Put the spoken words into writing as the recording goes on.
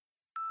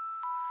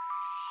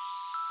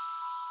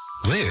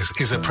This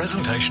is a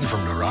presentation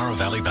from Narara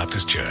Valley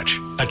Baptist Church,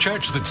 a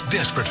church that's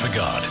desperate for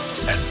God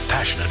and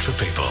passionate for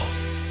people.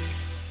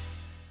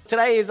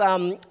 Today is,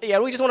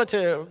 we just wanted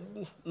to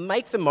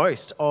make the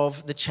most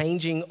of the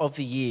changing of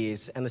the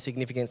years and the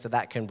significance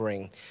that can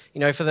bring.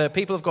 You know, for the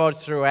people of God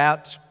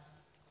throughout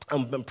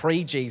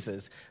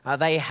pre-Jesus,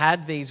 they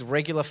had these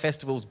regular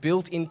festivals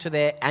built into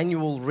their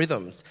annual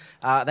rhythms.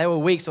 They were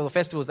weeks or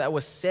festivals that were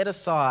set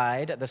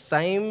aside at the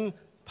same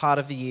part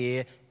of the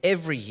year,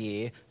 every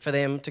year, for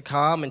them to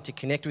come and to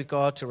connect with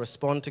God, to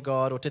respond to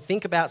God, or to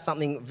think about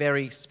something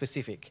very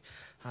specific.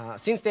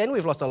 Since then,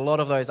 we've lost a lot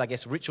of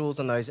those, rituals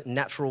and those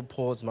natural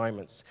pause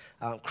moments.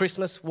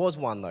 Christmas was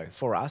one, though,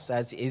 for us,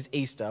 as is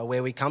Easter,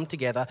 where we come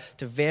together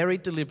to very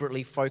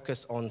deliberately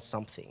focus on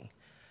something.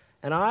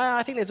 And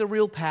I think there's a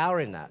real power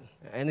in that.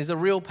 And there's a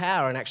real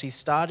power in actually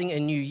starting a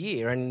new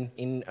year. And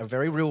in a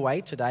very real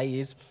way, today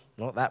is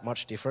not that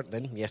much different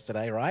than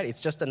yesterday, right?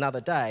 It's just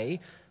another day.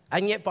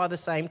 And yet, by the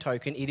same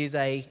token, it is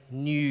a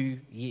new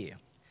year.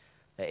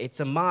 It's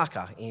a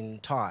marker in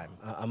time,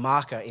 a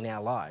marker in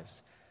our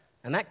lives.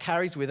 And that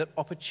carries with it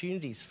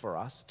opportunities for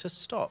us to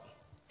stop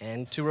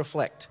and to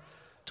reflect,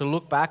 to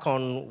look back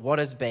on what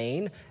has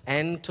been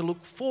and to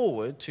look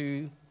forward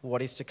to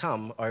what is to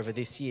come over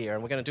this year.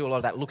 And we're going to do a lot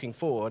of that looking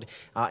forward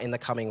in the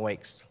coming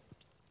weeks.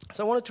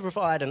 So I wanted to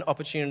provide an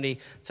opportunity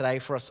today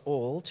for us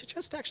all to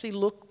just actually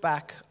look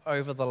back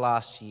over the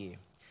last year.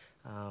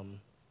 And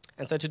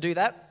so to do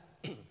that,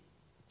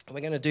 we're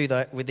going to do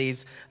that with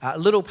these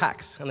little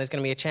packs, and there's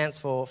going to be a chance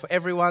for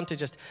everyone to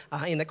just,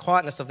 in the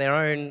quietness of their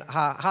own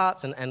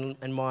hearts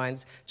and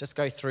minds, just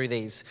go through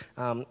these.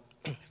 A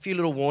few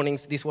little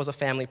warnings. This was a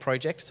family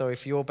project, so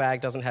if your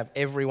bag doesn't have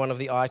every one of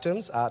the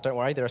items, don't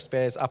worry, there are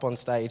spares up on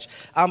stage.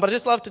 But I'd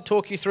just love to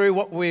talk you through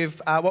what we've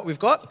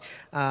got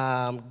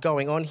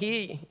going on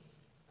here.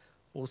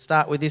 We'll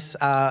start with this.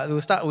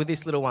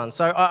 Little one.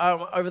 So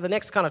over the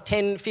next kind of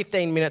 10,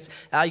 15 minutes,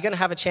 you're going to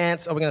have a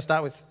chance. Or we can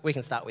start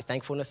with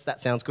thankfulness.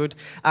 That sounds good.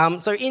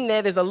 So in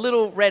there's a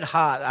little red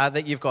heart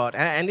that you've got,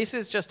 and this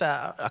is just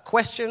a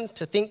question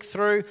to think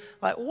through.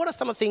 Like, what are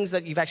some of the things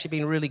that you've actually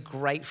been really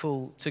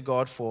grateful to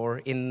God for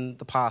in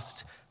the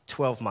past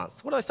 12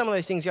 months? What are some of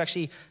those things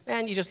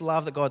you just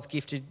love that God's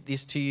gifted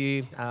this to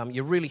you?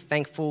 You're really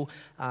thankful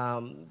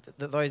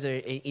that those are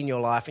in your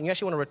life, and you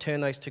actually want to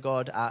return those to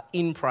God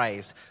in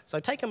praise. So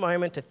take a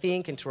moment to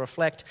think and to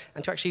reflect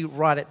and to actually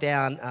write it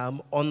down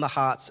on the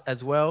hearts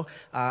as well.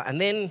 And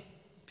then,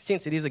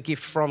 since it is a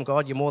gift from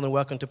God, you're more than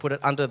welcome to put it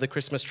under the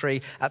Christmas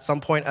tree at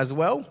some point as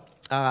well.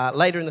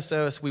 Later in the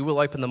service, we will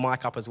open the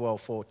mic up as well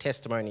for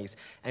testimonies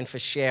and for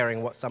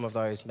sharing what some of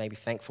those maybe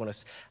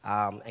thankfulness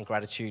and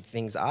gratitude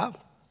things are.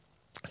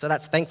 So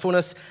that's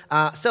thankfulness.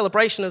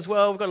 Celebration as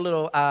well. We've got a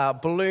little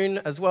balloon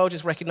as well,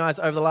 just recognised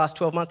over the last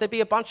 12 months. There'd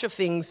be a bunch of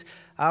things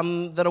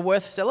that are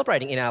worth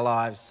celebrating in our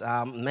lives.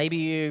 Maybe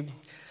you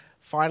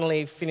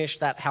finally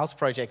finished that house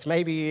project.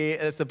 Maybe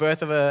it's the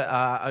birth of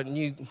a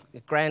new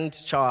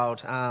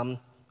grandchild.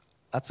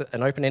 That's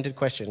an open-ended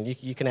question.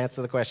 You can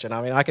answer the question.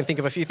 I mean, I can think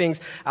of a few things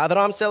that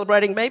I'm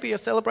celebrating. Maybe you're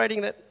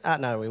celebrating that.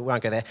 No, we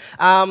won't go there.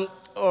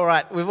 All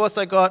right. We've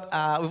also got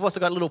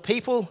little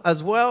people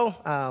as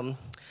well.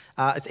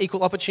 It's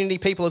equal opportunity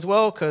people as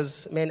well,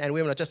 because men and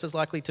women are just as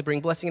likely to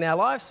bring blessing in our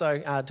lives,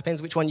 so it depends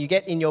which one you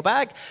get in your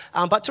bag.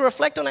 But to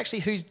reflect on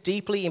actually who's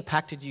deeply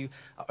impacted you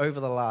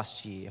over the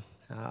last year.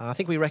 I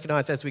think we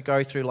recognise as we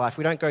go through life,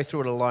 we don't go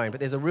through it alone,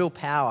 but there's a real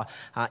power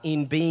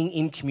in being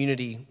in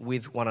community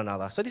with one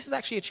another. So this is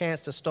actually a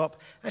chance to stop,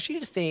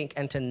 actually to think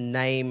and to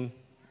name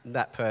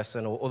that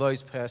person or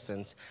those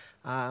persons.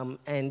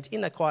 And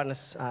in that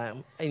quietness,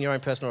 in your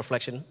own personal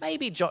reflection,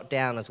 maybe jot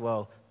down as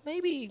well.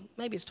 Maybe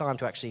it's time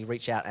to actually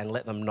reach out and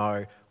let them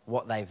know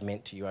what they've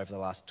meant to you over the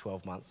last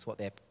 12 months, what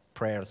their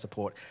prayer and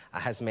support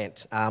has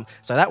meant.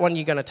 So that one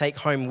you're going to take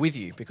home with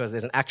you, because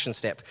there's an action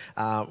step,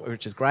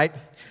 which is great.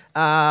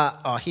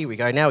 Here we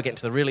go. Now we're getting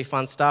to the really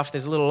fun stuff.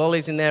 There's little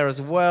lollies in there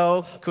as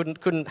well.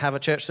 Couldn't have a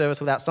church service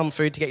without some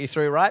food to get you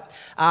through, right?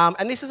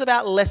 And this is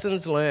about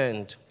lessons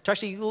learned. To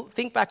actually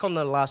think back on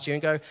the last year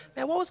and go,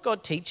 man, what was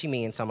God teaching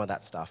me in some of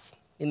that stuff?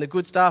 In the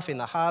good stuff, in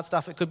the hard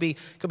stuff, it could be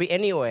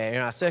anywhere, in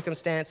our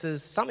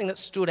circumstances, something that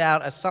stood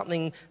out as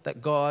something that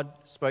God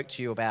spoke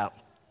to you about.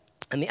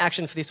 And the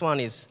action for this one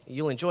is,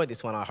 you'll enjoy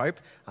this one, I hope,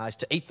 is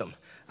to eat them.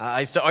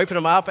 Is to open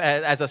them up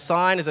as a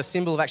sign, as a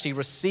symbol of actually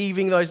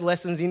receiving those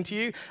lessons into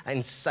you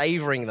and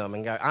savouring them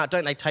and go,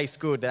 don't they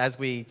taste good? That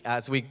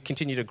as we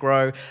continue to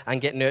grow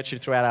and get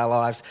nurtured throughout our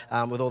lives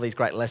with all these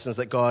great lessons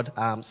that God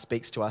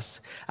speaks to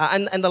us.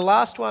 And the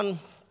last one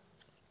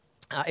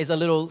is a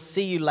little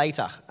see you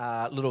later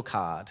little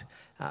card.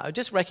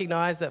 Just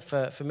recognise that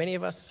for many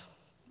of us,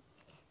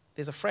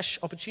 there's a fresh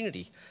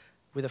opportunity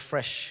with a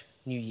fresh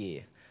new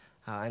year.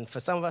 And for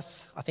some of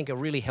us, I think a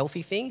really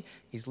healthy thing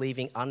is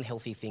leaving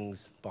unhealthy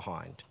things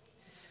behind.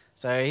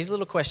 So here's a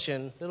little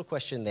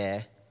question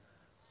there.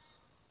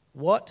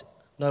 What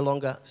no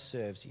longer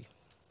serves you?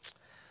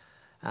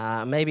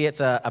 Maybe it's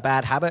a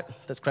bad habit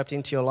that's crept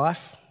into your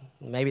life.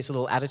 Maybe it's a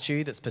little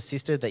attitude that's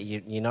persisted that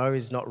you know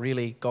is not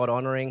really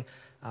God-honouring.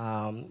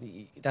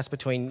 That's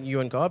between you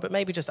and God, but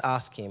maybe just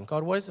ask him,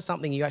 God, what is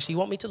something you actually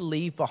want me to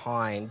leave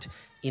behind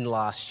in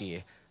last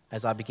year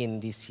as I begin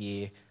this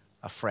year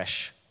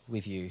afresh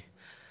with you?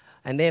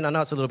 And then, I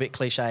know it's a little bit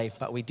cliche,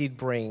 but we did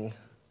bring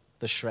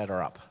the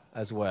shredder up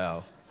as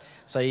well.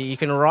 So you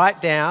can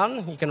write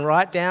down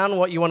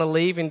what you want to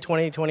leave in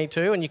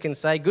 2022, and you can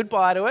say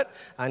goodbye to it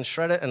and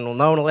shred it, and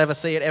no one will ever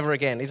see it ever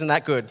again. Isn't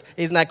that good?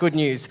 Isn't that good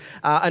news?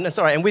 And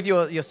with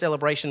your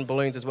celebration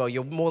balloons as well,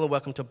 you're more than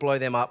welcome to blow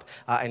them up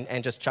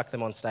and just chuck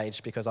them on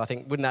stage, because I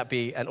think, wouldn't that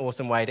be an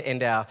awesome way to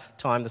end our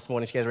time this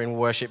morning together in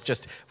worship,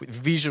 just with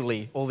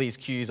visually all these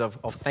cues of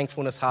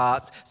thankfulness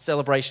hearts,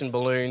 celebration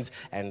balloons,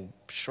 and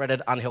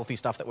shredded unhealthy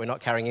stuff that we're not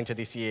carrying into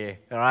this year,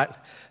 all right?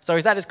 So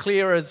is that as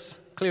clear as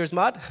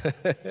mud?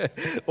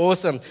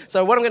 Awesome.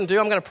 So what I'm going to do,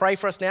 I'm going to pray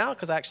for us now,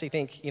 because I actually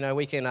think,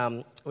 we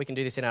can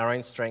do this in our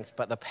own strength,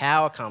 but the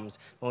power comes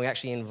when we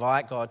actually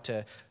invite God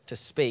to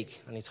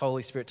speak and his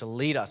Holy Spirit to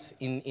lead us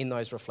in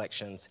those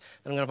reflections.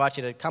 And I'm going to invite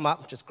you to come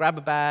up, just grab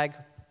a bag.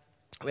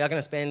 We are going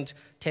to spend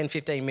 10,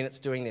 15 minutes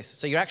doing this.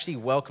 So you're actually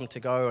welcome to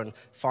go and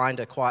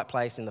find a quiet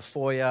place in the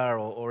foyer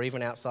or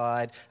even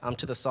outside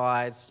to the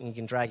sides, and you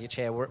can drag your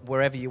chair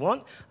wherever you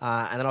want.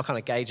 And then I'll kind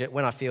of gauge it.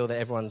 When I feel that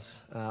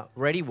everyone's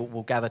ready,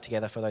 we'll gather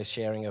together for those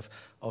sharing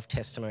of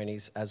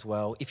testimonies as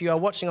well. If you are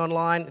watching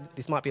online,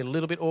 this might be a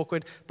little bit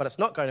awkward, but it's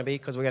not going to be,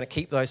 because we're going to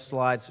keep those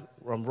slides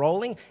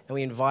rolling, and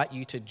we invite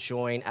you to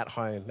join at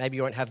home. Maybe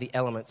you won't have the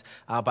elements,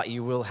 but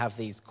you will have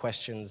these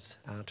questions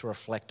to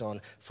reflect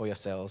on for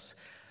yourselves.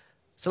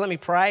 So let me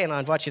pray, and I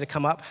invite you to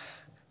come up,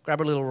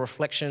 grab a little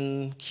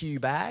reflection cue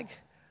bag,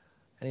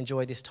 and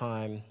enjoy this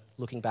time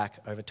looking back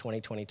over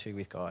 2022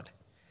 with God.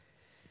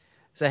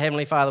 So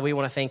Heavenly Father, we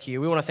want to thank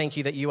you. We want to thank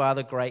you that you are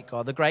the great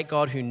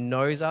God who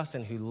knows us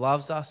and who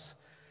loves us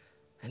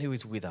and who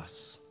is with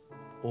us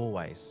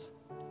always.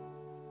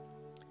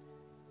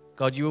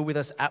 God, you were with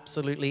us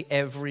absolutely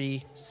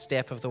every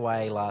step of the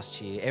way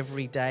last year.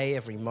 Every day,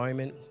 every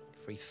moment,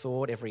 every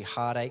thought, every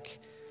heartache,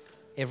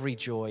 every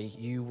joy,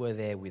 you were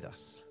there with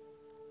us.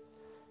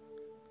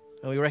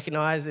 And we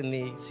recognise in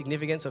the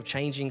significance of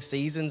changing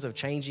seasons, of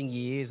changing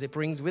years, it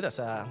brings with us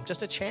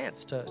just a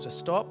chance to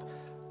stop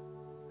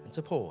and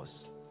to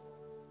pause.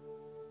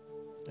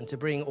 And to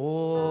bring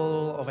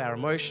all of our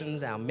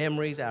emotions, our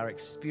memories, our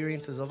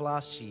experiences of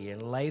last year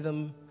and lay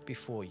them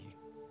before you,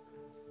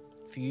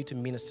 for you to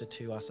minister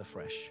to us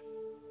afresh.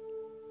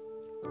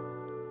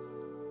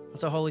 And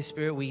so, Holy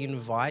Spirit, we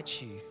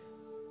invite you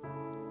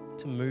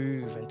to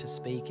move and to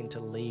speak and to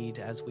lead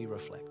as we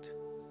reflect.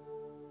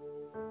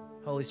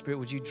 Holy Spirit,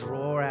 would you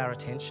draw our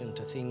attention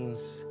to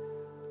things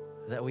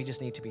that we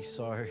just need to be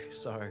so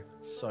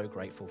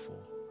grateful for?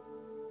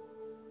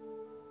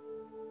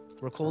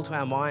 Recall to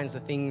our minds the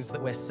things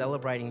that we're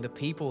celebrating, the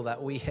people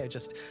that we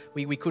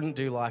couldn't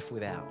do life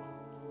without.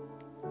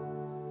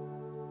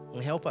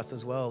 And help us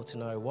as well to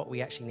know what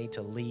we actually need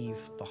to leave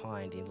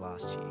behind in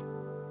last year,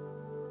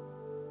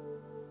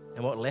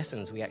 and what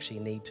lessons we actually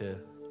need to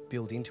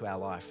build into our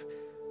life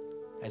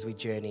as we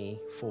journey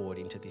forward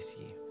into this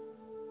year.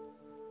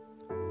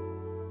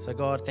 So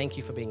God, thank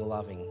you for being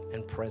loving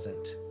and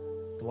present,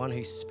 the one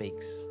who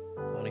speaks,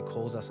 the one who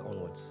calls us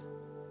onwards.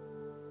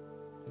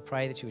 We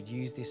pray that you would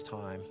use this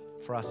time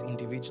for us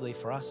individually,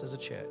 for us as a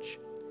church,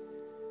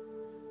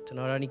 to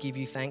not only give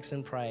you thanks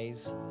and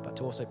praise, but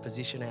to also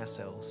position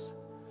ourselves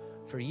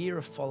for a year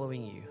of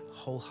following you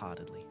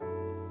wholeheartedly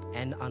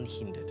and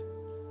unhindered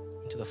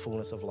into the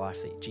fullness of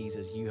life that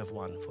Jesus, you have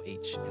won for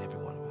each and every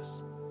one of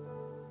us.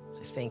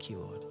 So thank you,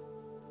 Lord.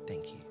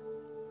 Thank you.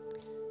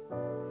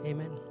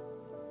 Amen.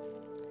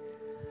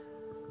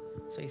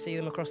 So you see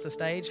them across the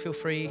stage. Feel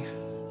free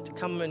to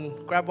come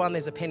and grab one.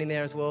 There's a pen in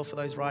there as well for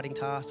those writing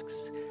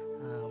tasks.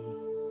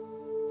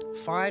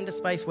 Find a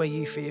space where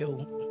you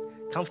feel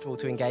comfortable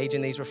to engage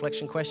in these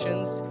reflection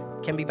questions.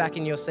 It can be back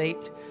in your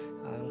seat.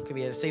 It can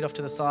be a seat off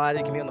to the side.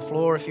 It can be on the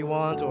floor if you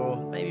want, or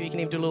maybe you can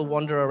even do a little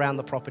wander around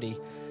the property.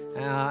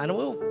 And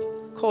we'll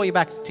call you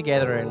back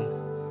together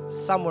in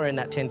somewhere in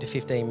that 10 to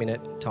 15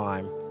 minute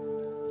time.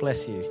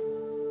 Bless you.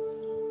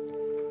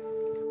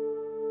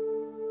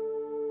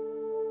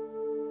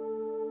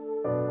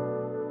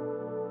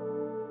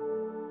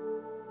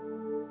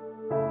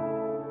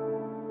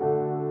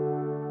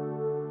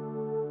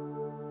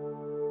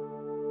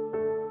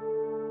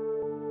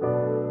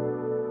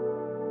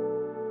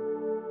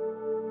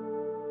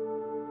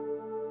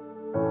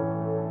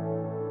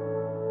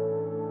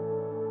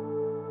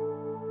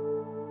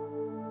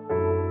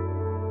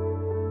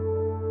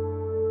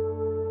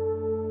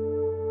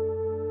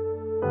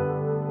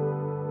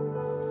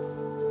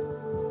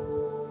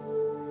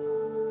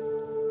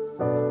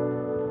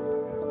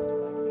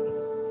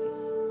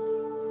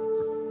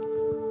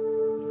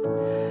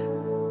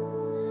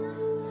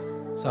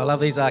 So I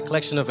love these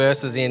collection of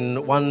verses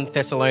in 1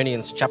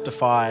 Thessalonians chapter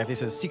 5.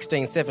 This is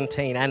 16,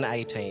 17 and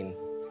 18.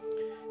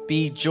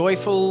 Be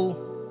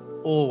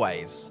joyful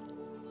always.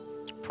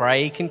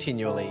 Pray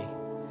continually.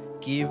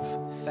 Give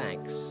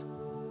thanks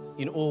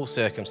in all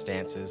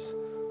circumstances,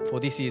 For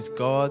this is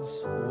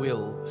God's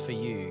will for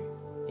you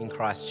in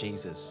Christ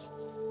Jesus.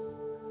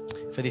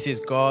 For this is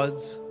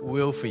God's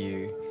will for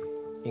you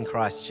in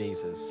Christ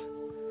Jesus.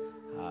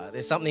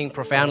 There's something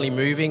profoundly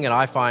moving and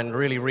I find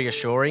really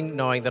reassuring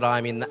knowing that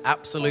I'm in the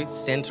absolute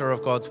centre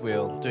of God's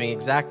will, doing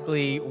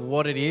exactly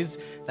what it is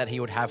that He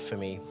would have for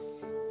me.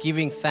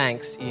 Giving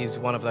thanks is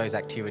one of those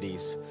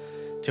activities.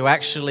 To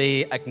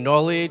actually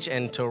acknowledge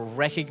and to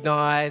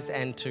recognise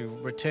and to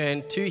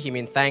return to Him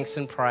in thanks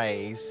and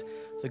praise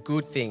the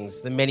good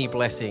things, the many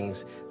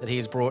blessings that He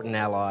has brought in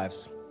our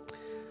lives.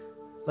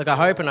 Look, I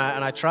hope and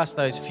I trust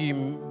those few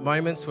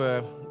moments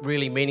were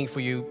really meaningful for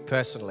you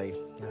personally.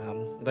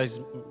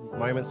 Those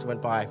moments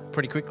went by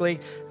pretty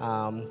quickly,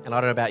 and I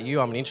don't know about you,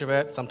 I'm an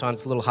introvert. Sometimes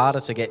it's a little harder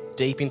to get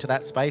deep into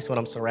that space when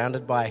I'm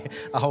surrounded by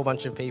a whole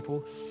bunch of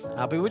people.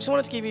 But we just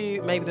wanted to give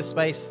you maybe the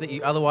space that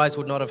you otherwise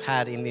would not have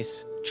had in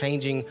this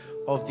changing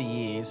of the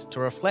years to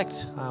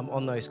reflect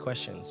on those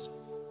questions.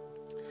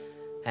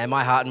 And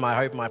my heart and my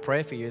hope and my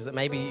prayer for you is that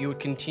maybe you would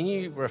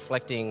continue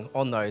reflecting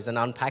on those and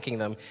unpacking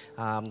them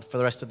for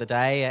the rest of the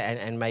day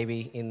and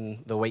maybe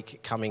in the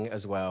week coming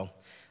as well.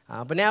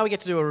 But now we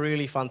get to do a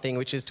really fun thing,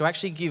 which is to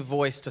actually give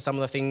voice to some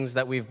of the things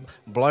that we've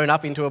blown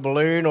up into a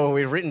balloon or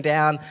we've written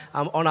down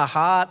on our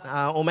heart,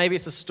 or maybe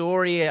it's a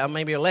story,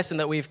 maybe a lesson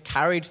that we've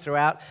carried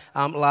throughout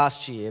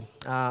last year.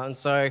 And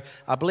so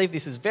I believe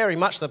this is very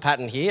much the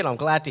pattern here, and I'm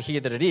glad to hear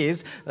that it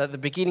is, that at the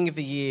beginning of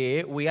the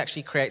year, we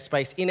actually create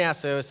space in our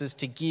services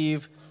to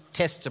give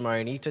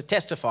testimony, to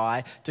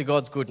testify to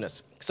God's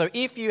goodness. So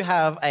if you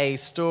have a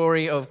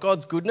story of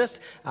God's goodness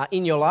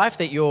in your life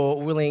that you're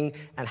willing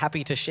and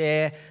happy to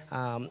share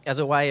as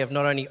a way of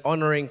not only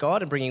honouring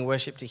God and bringing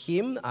worship to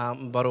Him,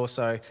 but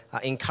also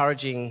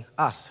encouraging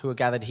us who are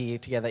gathered here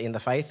together in the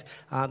faith,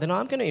 then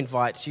I'm going to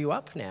invite you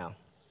up now.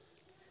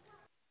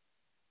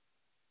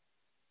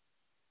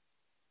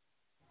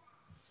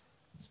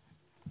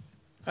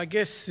 I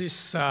guess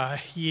this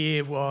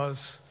year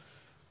was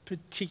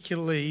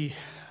particularly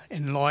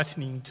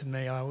enlightening to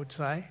me, I would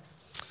say.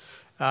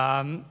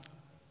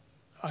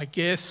 I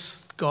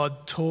guess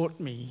God taught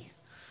me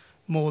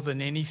more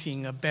than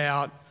anything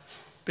about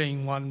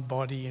being one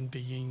body and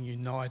being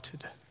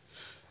united.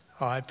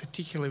 I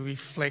particularly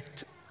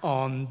reflect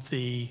on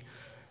the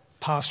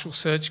Pastoral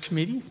Search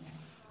Committee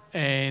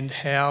and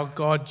how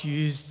God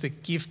used the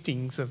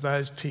giftings of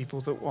those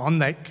people that were on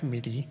that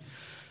committee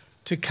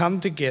to come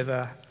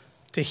together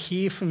to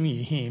hear from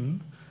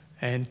Him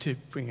and to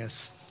bring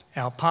us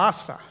our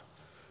pastor.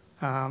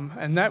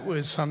 And that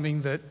was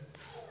something that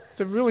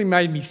really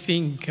made me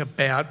think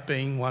about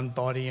being one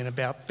body and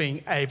about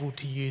being able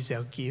to use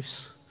our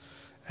gifts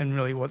and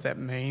really what that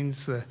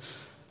means,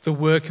 the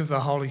work of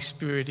the Holy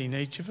Spirit in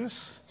each of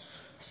us.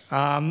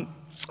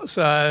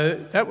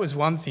 So that was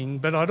one thing,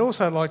 but I'd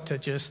also like to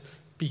just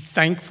be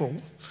thankful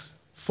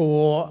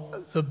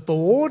for the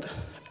board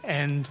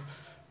and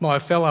my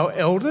fellow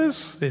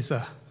elders. There's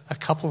a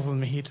couple of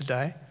them here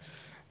today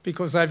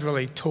because they've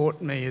really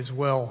taught me as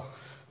well.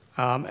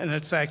 And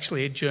it's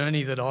actually a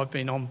journey that I've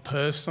been on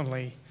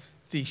personally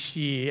this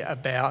year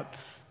about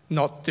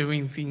not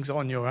doing things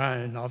on your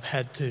own. I've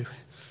had to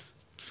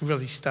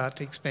really start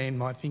to expand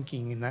my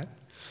thinking in that.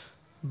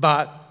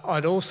 But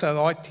I'd also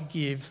like to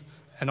give,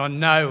 and I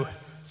know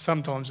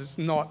sometimes it's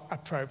not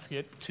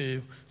appropriate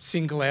to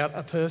single out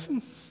a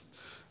person,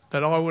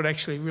 but I would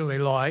actually really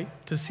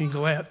like to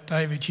single out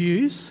David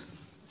Hughes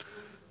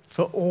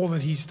for all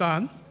that he's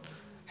done,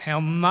 how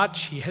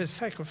much he has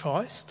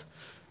sacrificed,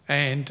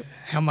 and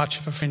how much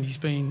of a friend he's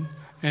been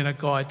and a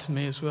guide to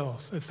me as well.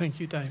 So thank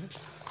you, David.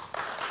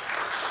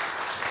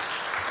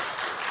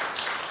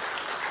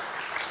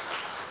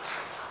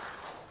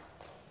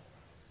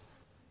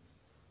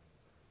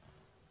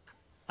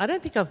 I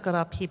don't think I've got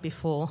up here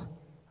before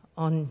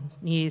on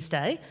New Year's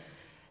Day,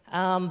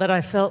 but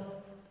I felt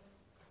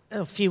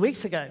a few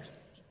weeks ago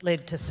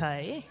led to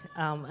say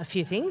a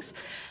few things.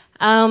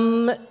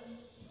 I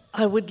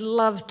would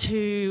love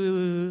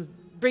to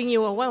bring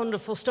you a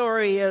wonderful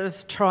story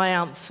of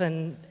triumph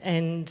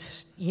and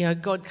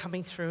God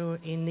coming through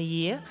in the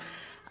year.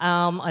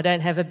 I don't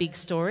have a big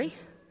story,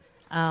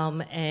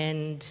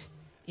 and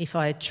if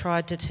I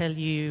tried to tell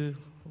you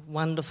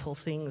wonderful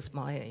things,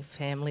 my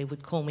family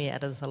would call me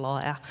out as a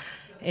liar.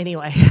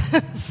 Anyway,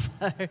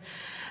 so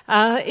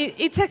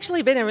it's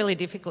actually been a really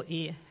difficult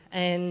year,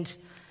 and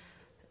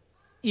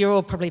you're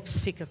all probably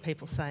sick of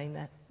people saying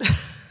that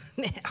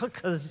now,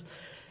 because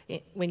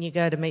when you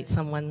go to meet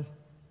someone,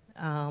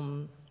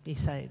 you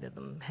say to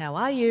them, "How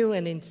are you?"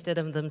 And instead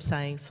of them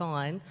saying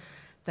fine,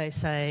 they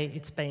say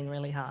it's been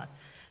really hard.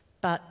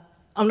 But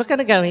I'm not going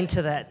to go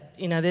into that.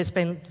 There's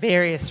been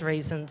various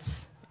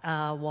reasons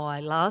why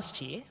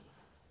last year,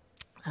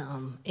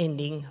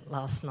 ending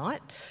last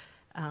night,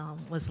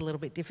 was a little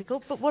bit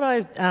difficult. But what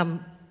I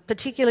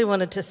particularly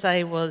wanted to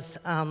say was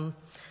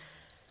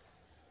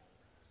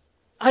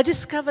I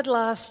discovered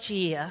last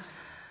year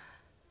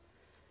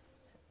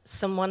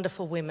some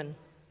wonderful women.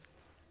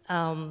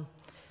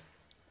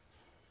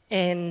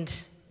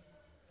 And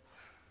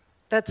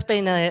That's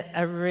been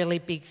a really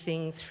big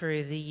thing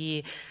through the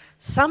year.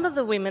 Some of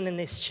the women in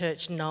this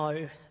church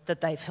know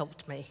that they've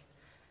helped me.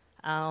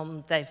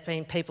 They've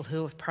been people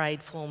who have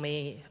prayed for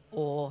me,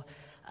 or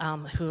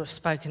who have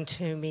spoken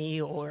to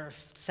me, or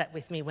have sat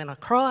with me when I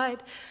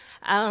cried.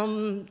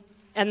 And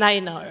they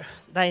know,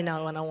 and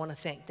I want to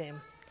thank them.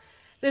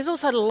 There's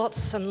also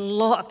lots and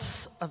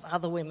lots of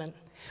other women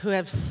who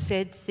have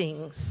said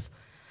things,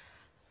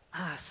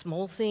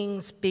 small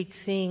things, big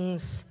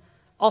things,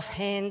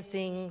 offhand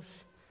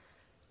things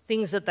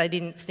that they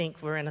didn't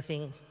think were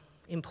anything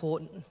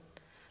important.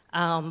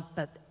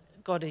 But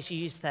God has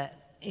used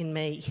that in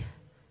me.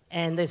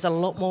 And there's a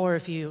lot more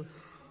of you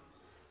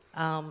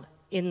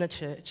in the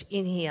church,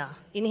 in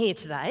here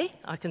today.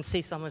 I can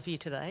see some of you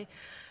today.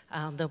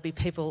 There'll be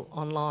people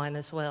online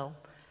as well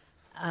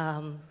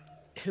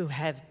who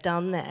have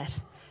done that.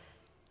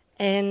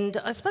 And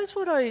I suppose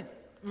what I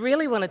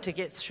really wanted to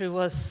get through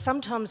was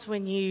sometimes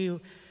when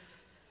you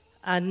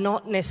are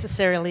not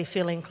necessarily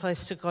feeling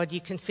close to God, you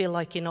can feel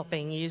like you're not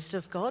being used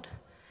of God.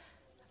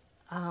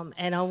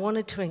 And I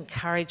wanted to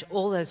encourage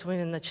all those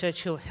women in the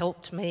church who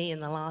helped me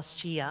in the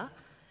last year.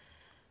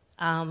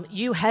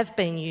 You have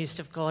been used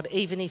of God,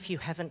 even if you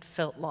haven't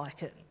felt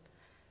like it.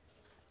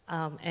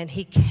 And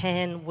He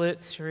can work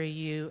through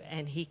you,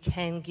 and He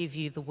can give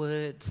you the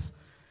words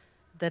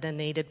that are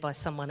needed by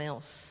someone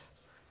else,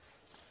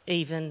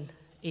 even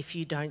if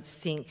you don't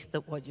think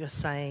that what you're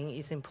saying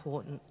is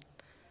important,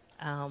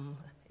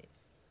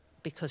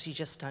 because you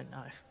just don't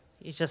know.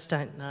 You just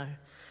don't know.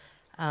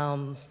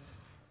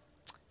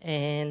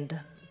 And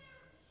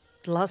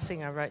the last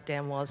thing I wrote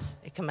down was,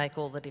 it can make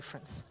all the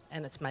difference,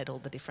 and it's made all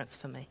the difference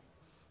for me.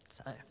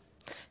 So,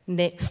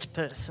 next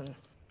person.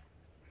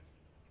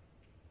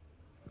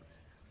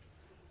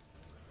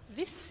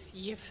 This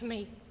year for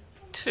me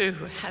too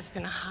has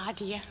been a hard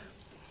year.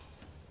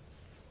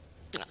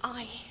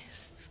 I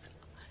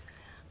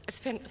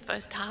spent the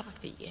first half of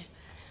the year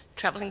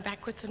travelling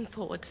backwards and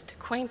forwards to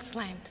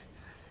Queensland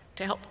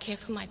to help care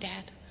for my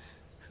dad,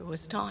 who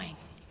was dying.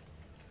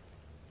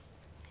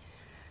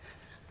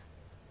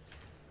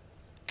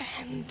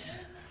 And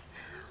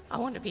I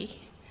want to be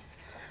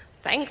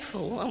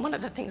thankful, and one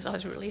of the things I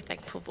was really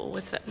thankful for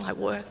was that my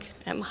work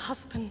and my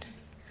husband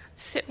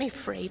set me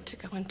free to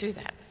go and do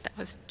that. That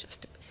was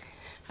just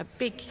a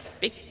big,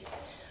 big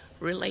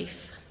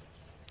relief.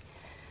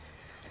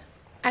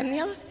 And the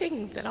other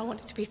thing that I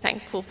wanted to be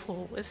thankful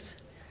for was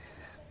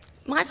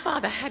my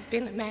father had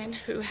been a man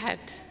who had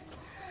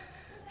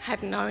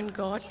known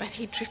God, but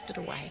he drifted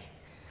away.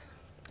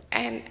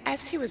 And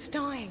as he was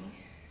dying,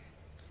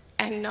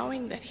 and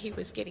knowing that he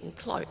was getting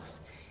close,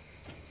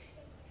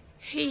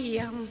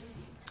 he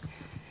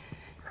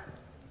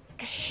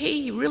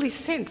really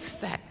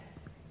sensed that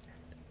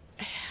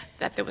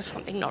there was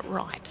something not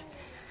right.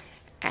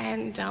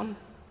 And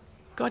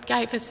God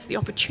gave us the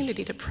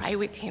opportunity to pray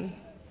with him,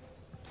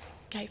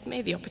 gave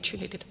me the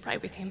opportunity to pray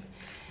with him.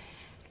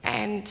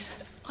 And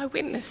I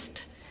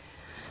witnessed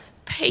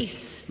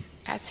peace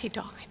as he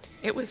died.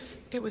 It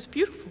was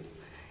beautiful.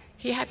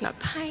 He had no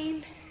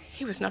pain,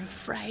 he was not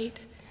afraid.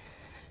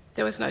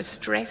 There was no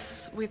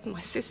stress with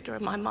my sister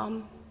and my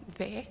mum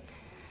there.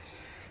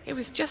 It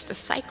was just a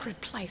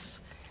sacred place.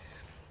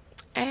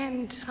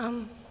 And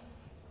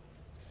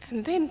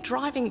then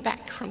driving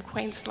back from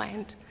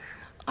Queensland,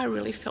 I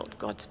really felt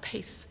God's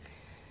peace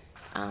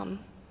and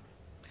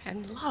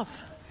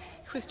love.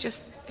 It was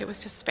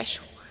just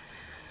special.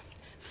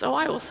 So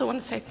I also want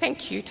to say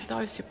thank you to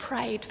those who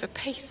prayed for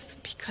peace,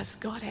 because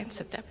God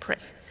answered that prayer.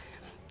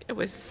 It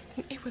was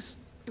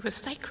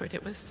sacred.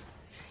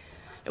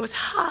 It was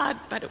hard,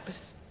 but it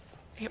was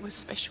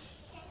special.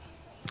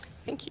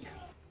 Thank you.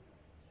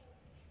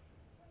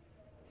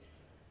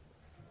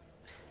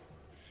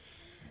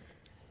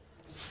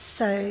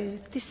 So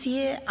this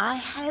year I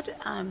had,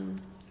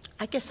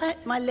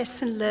 my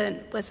lesson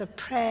learned was a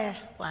prayer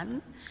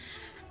one.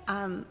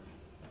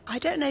 I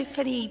don't know if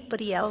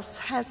anybody else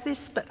has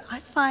this, but I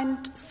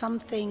find some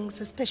things,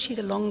 especially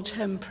the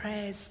long-term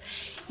prayers,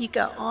 you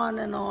go on,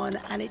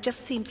 and it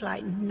just seems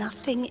like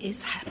nothing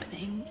is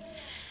happening.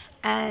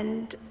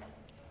 And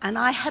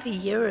I had a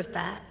year of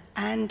that,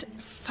 and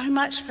so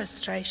much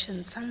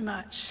frustration, so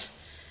much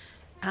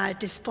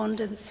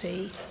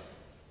despondency.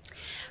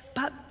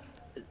 But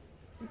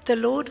the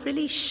Lord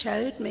really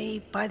showed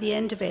me by the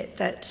end of it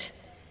that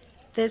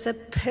there's a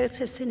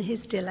purpose in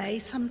his delay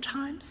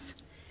sometimes.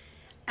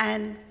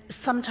 And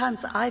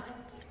sometimes I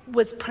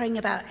was praying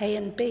about A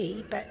and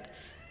B, but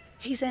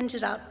he's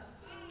ended up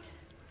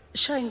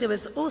showing there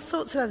was all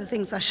sorts of other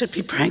things I should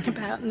be praying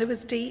about, and there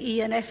was D,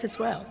 E, and F as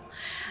well.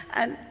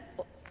 And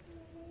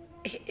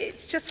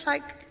it's just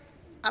like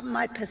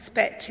my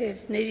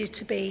perspective needed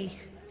to be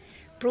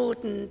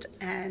broadened,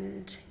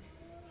 and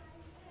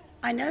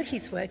I know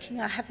he's working.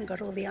 I haven't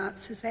got all the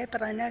answers there,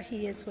 but I know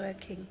he is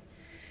working.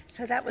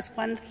 So that was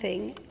one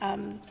thing.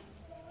 And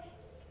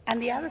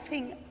the other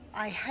thing,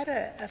 I had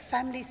a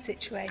family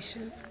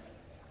situation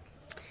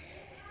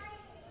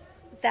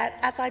that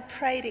as I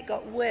prayed, it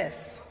got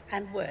worse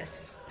and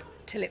worse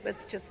till it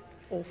was just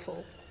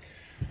awful.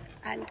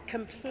 and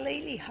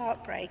completely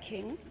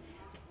heartbreaking,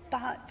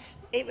 but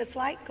it was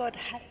like God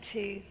had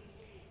to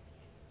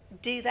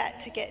do that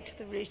to get to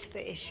the root of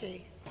the issue.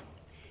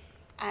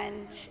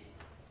 And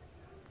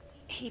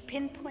he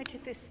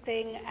pinpointed this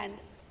thing and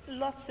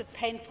lots of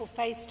painful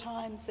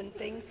FaceTimes and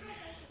things,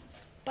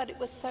 but it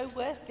was so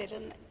worth it.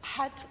 And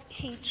had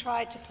he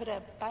tried to put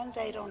a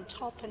Band-Aid on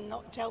top and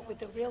not dealt with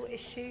the real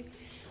issue,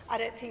 I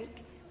don't think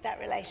that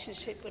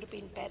relationship would have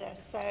been better.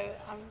 So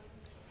I'm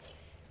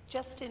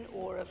just in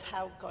awe of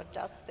how God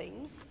does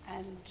things.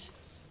 And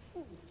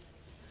ooh,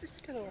 is this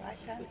still all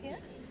right down here?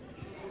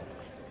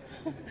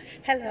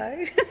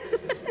 Hello.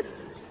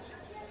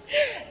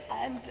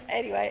 And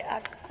anyway,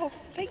 oh,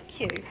 thank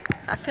you.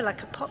 I feel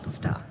like a pop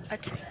star.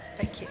 Okay,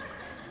 thank you.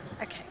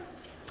 Okay.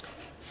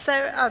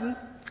 So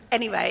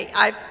anyway,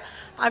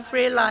 I've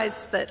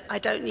realised that I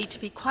don't need to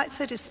be quite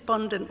so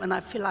despondent when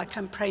I feel like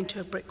I'm praying to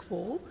a brick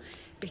wall,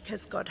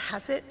 because God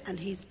has it and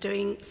he's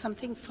doing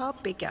something far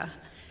bigger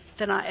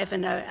than I ever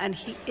know. And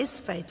he is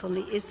faithful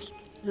and he is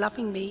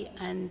loving me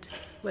and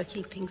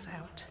working things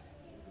out.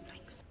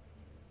 Thanks.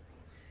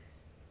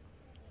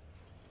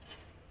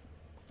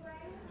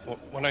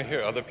 When I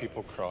hear other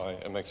people cry,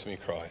 it makes me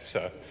cry,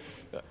 so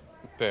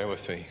bear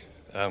with me.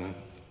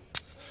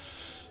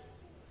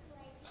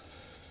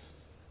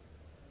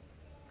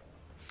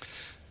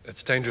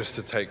 It's dangerous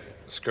to take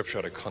scripture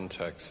out of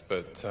context,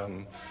 but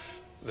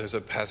there's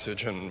a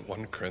passage in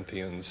 1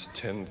 Corinthians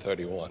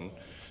 10:31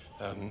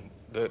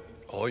 that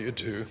all you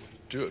do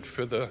it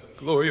for the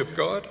glory of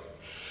God.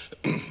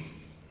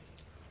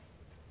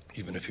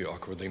 Even if you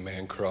awkwardly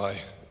man cry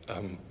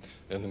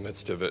in the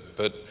midst of it.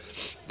 But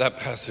that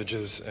passage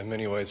is in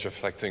many ways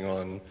reflecting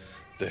on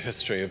the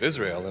history of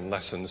Israel and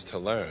lessons to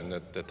learn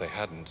that they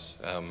hadn't.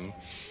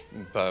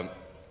 But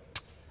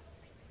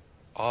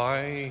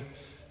I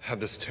have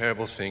this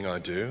terrible thing I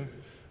do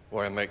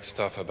where I make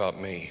stuff about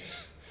me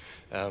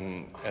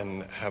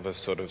and have a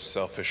sort of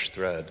selfish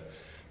thread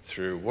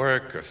through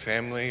work or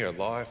family or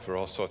life or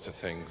all sorts of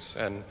things.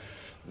 And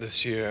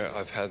this year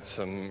I've had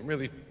some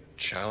really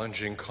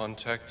challenging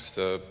contexts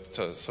to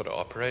sort of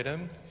operate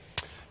in.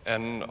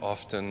 And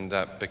often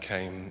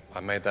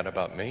I made that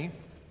about me.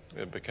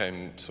 It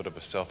became sort of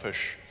a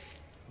selfish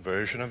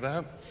version of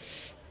that.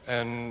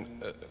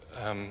 And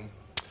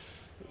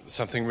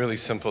something really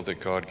simple that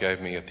God gave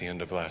me at the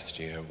end of last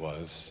year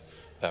was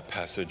that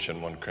passage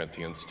in 1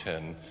 Corinthians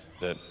 10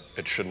 that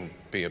it shouldn't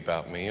be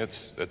about me.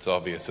 It's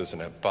obvious,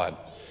 isn't it?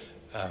 But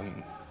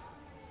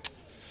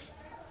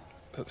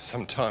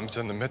sometimes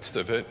in the midst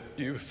of it,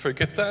 you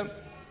forget that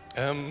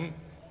and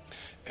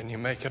you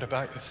make it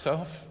about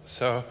yourself.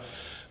 So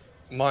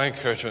my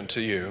encouragement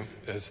to you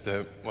is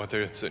that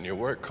whether it's in your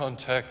work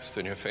context,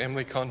 in your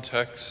family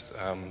context,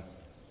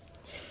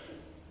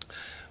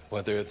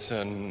 whether it's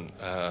in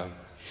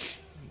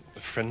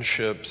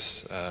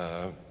friendships,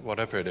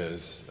 whatever it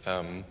is,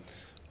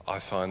 I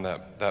find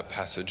that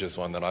passage is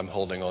one that I'm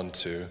holding on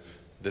to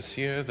this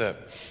year, that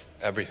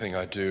everything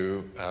I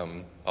do,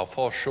 I'll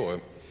fall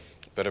short,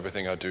 but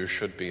everything I do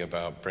should be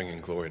about bringing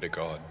glory to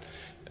God.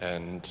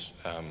 And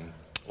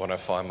when I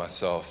find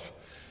myself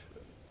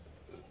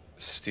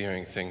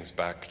steering things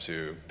back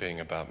to being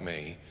about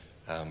me,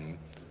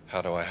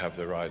 how do I have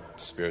the right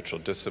spiritual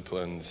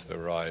disciplines, the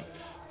right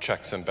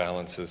checks and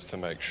balances to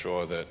make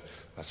sure that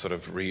I sort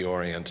of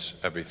reorient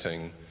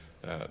everything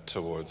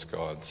towards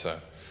God. So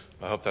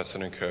I hope that's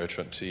an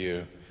encouragement to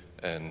you,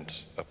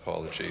 and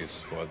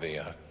apologies for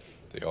the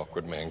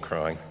awkward man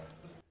crying.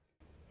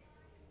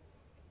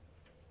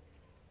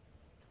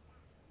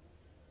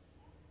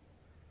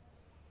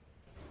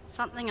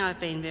 Something I've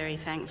been very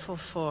thankful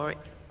for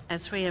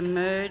as we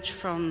emerge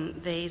from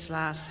these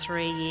last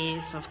 3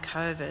 years of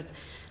COVID,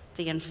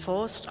 the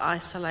enforced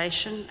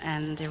isolation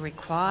and the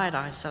required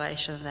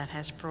isolation that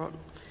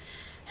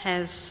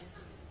has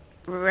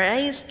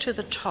raised to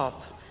the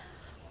top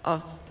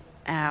of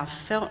our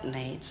felt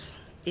needs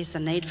is the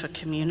need for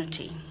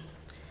community.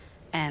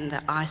 And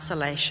the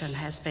isolation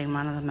has been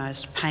one of the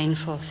most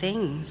painful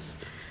things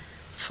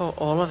for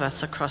all of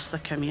us across the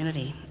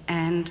community.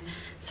 And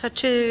so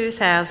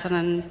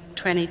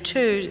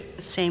 2022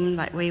 seemed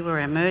like we were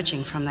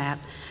emerging from that,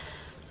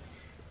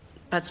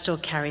 but still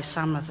carry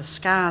some of the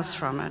scars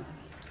from it.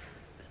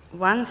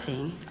 One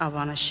thing I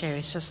want to share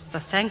is just the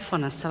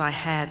thankfulness that I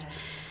had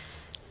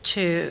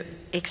to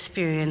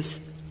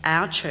experience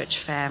our church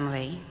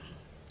family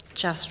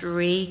just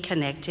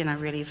reconnect in a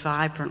really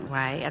vibrant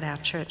way at our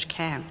church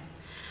camp.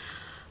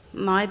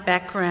 My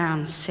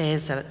background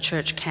says that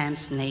church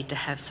camps need to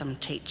have some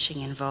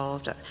teaching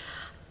involved,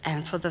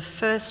 and for the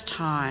first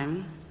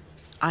time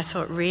I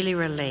felt really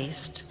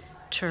released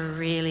to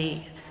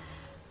really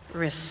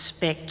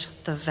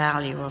respect the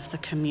value of the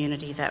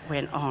community that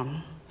went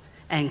on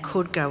and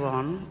could go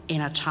on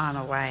in a time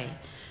away.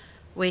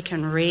 We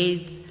can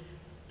read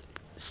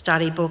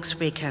study books,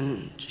 we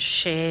can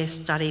share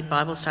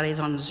Bible studies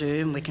on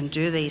Zoom, we can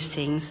do these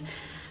things.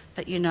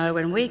 But you know,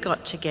 when we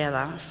got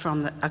together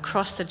from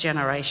across the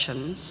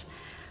generations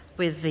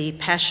with the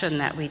passion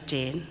that we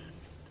did,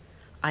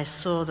 I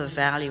saw the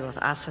value of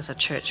us as a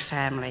church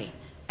family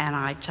and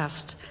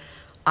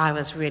I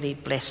was really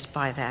blessed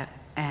by that.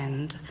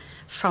 And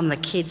from the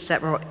kids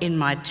that were in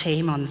my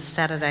team on the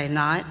Saturday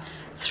night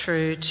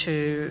through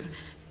to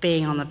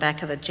being on the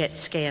back of the jet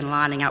ski and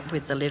lining up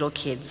with the little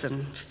kids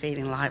and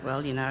feeling like,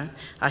 well, you know,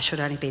 I should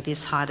only be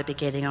this high to be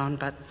getting on.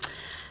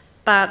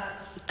 But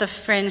the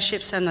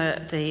friendships and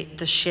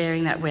the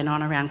sharing that went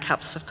on around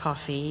cups of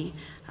coffee,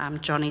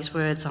 Johnny's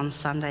words on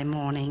Sunday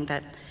morning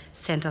that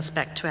sent us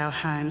back to our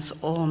homes,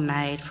 all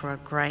made for a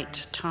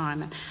great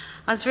time. And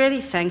I was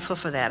really thankful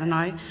for that. And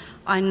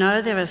I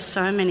know there are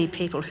so many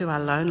people who are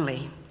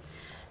lonely,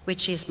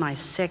 which is my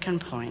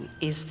second point,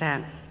 is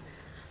that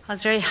I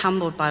was very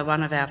humbled by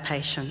one of our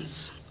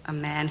patients, a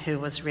man who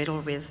was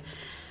riddled with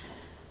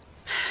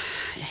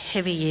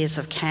heavy years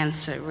of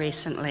cancer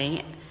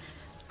recently.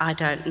 I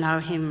don't know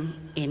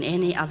him in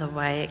any other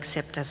way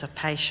except as a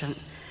patient,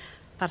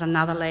 but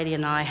another lady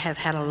and I have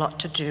had a lot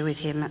to do with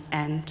him,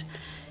 and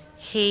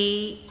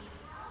he,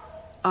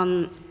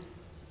 on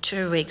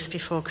 2 weeks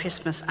before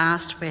Christmas,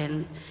 asked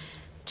when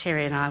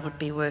Terry and I would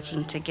be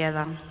working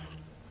together.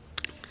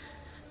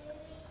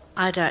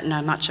 I don't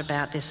know much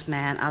about this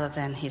man other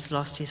than he's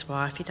lost his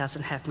wife. He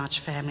doesn't have much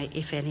family,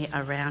 if any,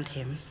 around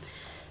him.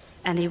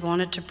 And he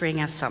wanted to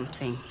bring us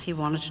something. He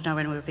wanted to know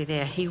when we would be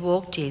there. He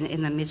walked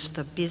in the midst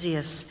of the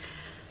busiest,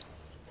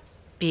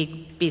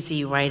 big,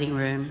 busy waiting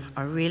room,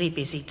 a really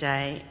busy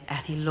day, and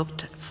he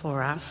looked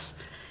for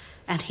us.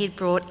 And he'd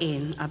brought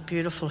in a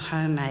beautiful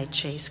homemade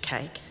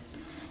cheesecake.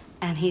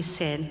 And he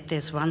said,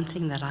 there's one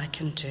thing that I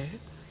can do,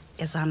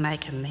 is I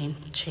make a mean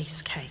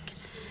cheesecake.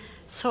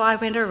 So I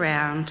went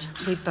around,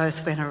 we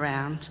both went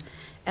around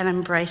and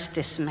embraced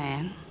this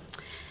man.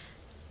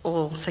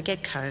 Or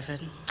forget COVID.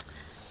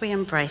 We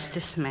embraced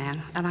this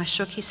man and I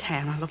shook his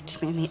hand, I looked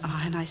him in the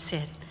eye and I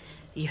said,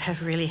 you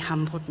have really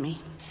humbled me.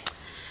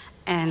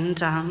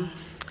 And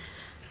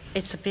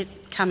it's a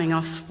bit coming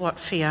off what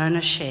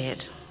Fiona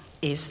shared,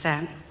 is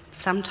that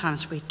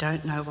sometimes we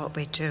don't know what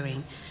we're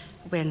doing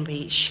when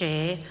we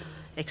share,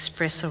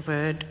 express a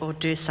word or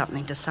do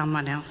something to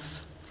someone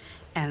else.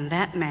 And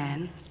that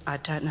man, I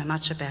don't know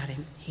much about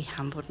him, he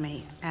humbled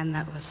me, and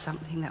that was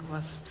something that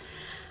was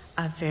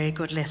a very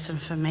good lesson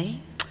for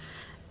me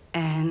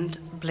and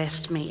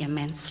blessed me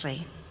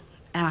immensely.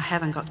 And I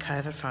haven't got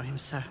COVID from him,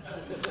 so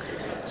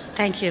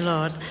thank you,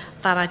 Lord.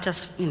 But I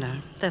just, you know,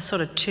 there's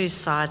sort of two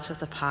sides of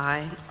the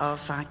pie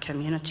of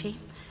community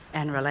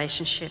and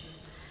relationship.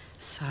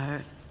 So,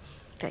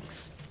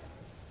 thanks.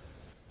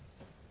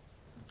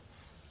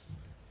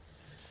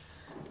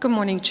 Good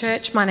morning,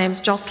 church. My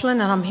name's Jocelyn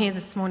and I'm here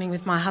this morning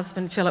with my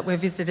husband Philip. We're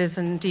visitors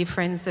and dear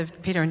friends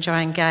of Peter and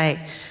Joanne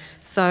Gay.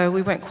 So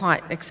we weren't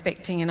quite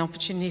expecting an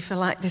opportunity for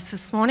like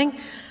this morning.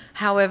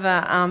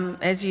 However,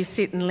 as you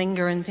sit and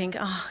linger and think,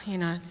 oh, you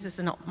know, this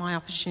is not my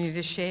opportunity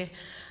to share,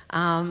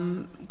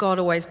 God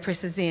always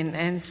presses in.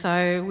 And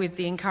so with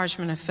the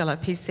encouragement of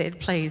Philip, he said,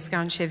 please go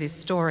and share this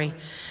story.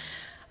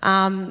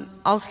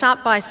 I'll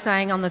start by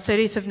saying on the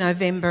 30th of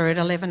November at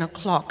 11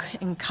 o'clock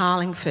in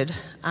Carlingford,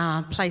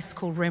 a place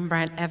called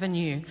Rembrandt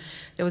Avenue,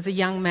 there was a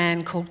young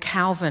man called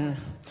Calvin.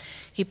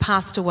 He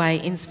passed away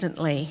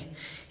instantly.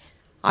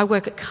 I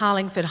work at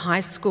Carlingford High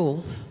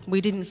School.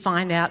 We didn't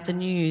find out the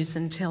news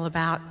until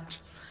about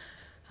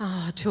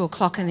 2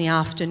 o'clock in the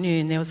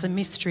afternoon. There was a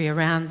mystery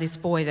around this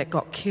boy that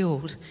got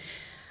killed.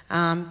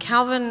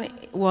 Calvin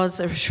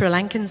was a Sri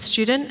Lankan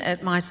student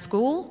at my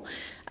school.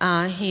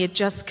 He had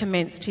just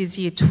commenced his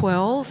year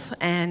 12,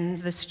 and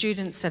the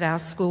students at our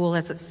school,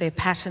 as it's their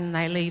pattern,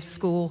 they leave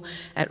school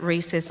at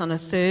recess on a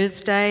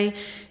Thursday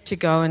to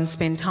go and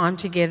spend time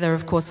together,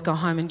 of course go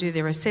home and do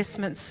their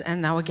assessments,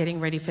 and they were getting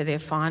ready for their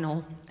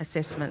final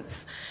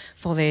assessments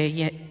for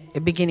their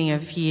beginning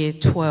of year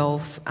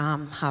 12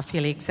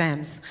 half-yearly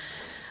exams.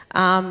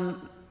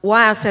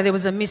 Why I say there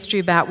was a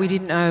mystery about, we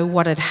didn't know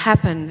what had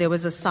happened. There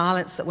was a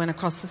silence that went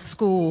across the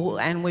school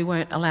and we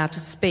weren't allowed to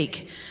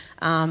speak.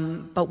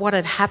 But what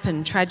had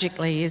happened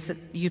tragically is that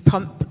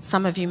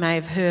some of you may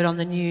have heard on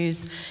the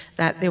news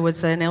that there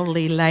was an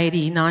elderly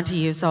lady, 90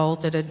 years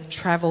old, that had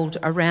travelled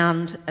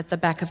around at the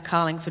back of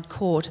Carlingford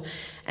Court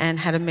and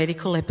had a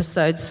medical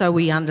episode, so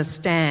we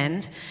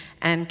understand.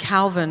 And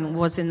Calvin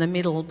was in the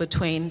middle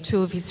between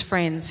two of his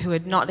friends who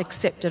had not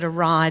accepted a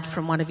ride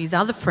from one of his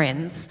other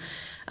friends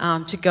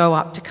to go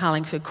up to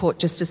Carlingford Court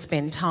just to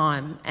spend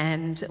time.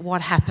 And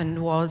what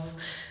happened was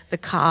the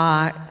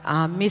car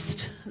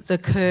missed the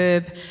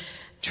curb,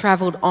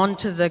 travelled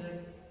onto the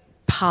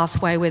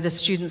pathway where the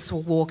students were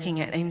walking,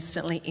 and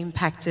instantly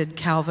impacted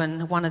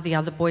Calvin. One of the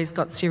other boys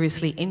got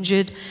seriously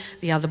injured.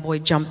 The other boy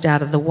jumped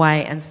out of the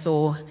way and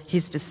saw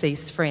his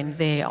deceased friend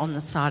there on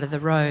the side of the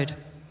road.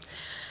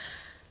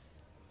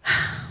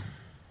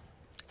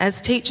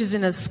 As teachers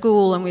in a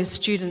school and with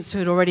students who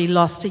had already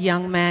lost a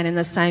young man in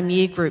the same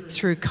year group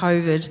through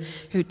COVID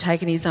who'd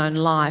taken his own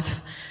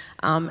life,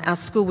 our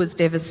school was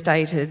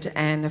devastated,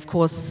 and of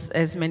course,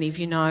 as many of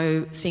you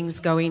know, things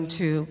go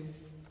into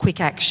quick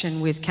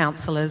action with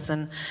counsellors.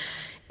 And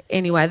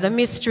anyway, the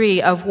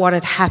mystery of what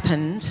had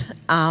happened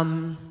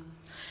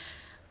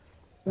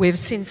we've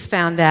since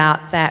found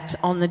out that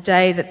on the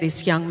day that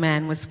this young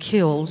man was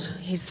killed,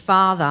 his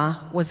father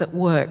was at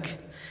work.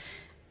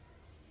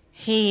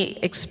 He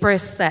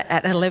expressed that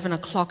at 11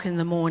 o'clock in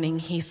the morning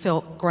he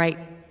felt great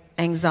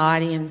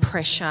anxiety and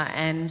pressure,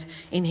 and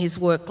in his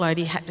workload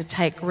he had to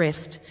take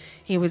rest.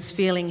 He was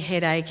feeling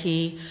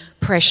headachy,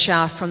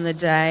 pressure from the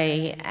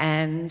day,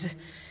 and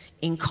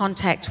in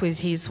contact with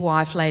his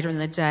wife later in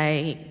the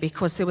day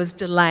because there was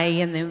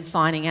delay in them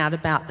finding out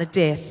about the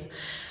death.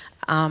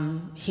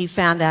 He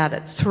found out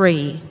at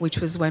 3, which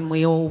was when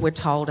we all were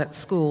told at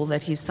school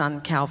that his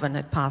son Calvin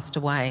had passed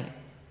away.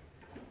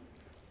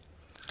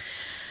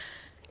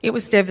 It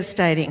was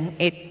devastating.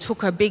 It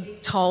took a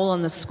big toll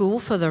on the school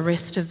for the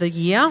rest of the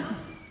year.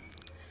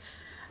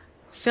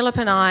 Philip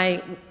and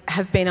I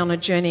have been on a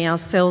journey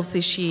ourselves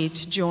this year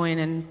to join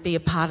and be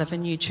a part of a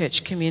new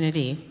church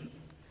community.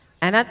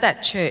 And at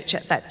that church,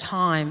 at that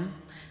time,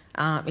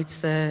 it's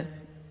the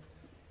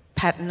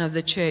pattern of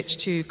the church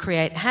to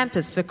create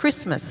hampers for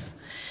Christmas.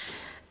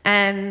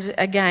 And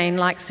again,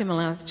 like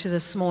similar to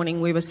this morning,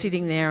 we were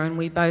sitting there and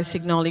we both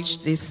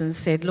acknowledged this and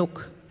said,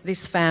 look,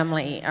 this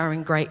family are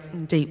in great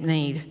and deep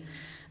need.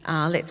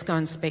 Let's go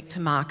and speak to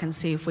Mark and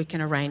see if we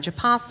can arrange a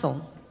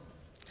parcel.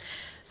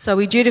 So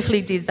we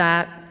dutifully did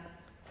that.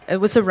 It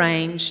was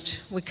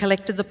arranged. We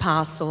collected the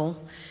parcel.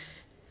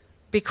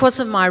 Because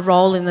of my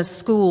role in the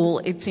school,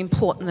 it's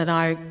important that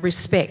I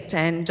respect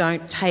and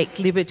don't take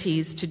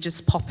liberties to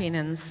just pop in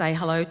and say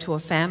hello to a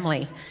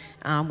family.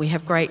 We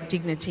have great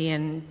dignity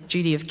and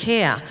duty of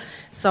care.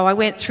 So I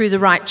went through the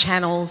right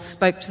channels,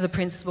 spoke to the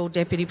principal,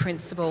 deputy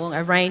principal,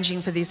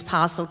 arranging for this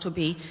parcel to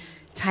be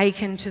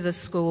taken to the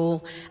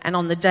school, and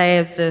on the day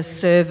of the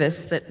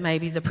service that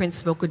maybe the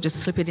principal could just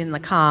slip it in the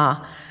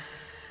car.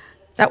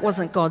 That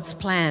wasn't God's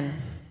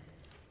plan.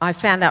 I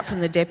found out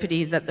from the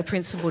deputy that the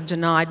principal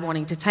denied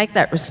wanting to take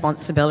that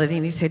responsibility,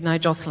 and he said, no,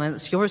 Jocelyn,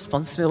 it's your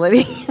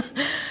responsibility.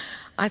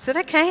 I said,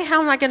 okay, how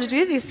am I going to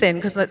do this then?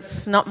 Because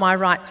it's not my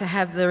right to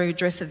have the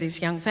address of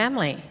this young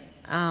family.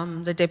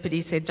 The deputy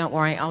said, don't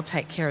worry, I'll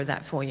take care of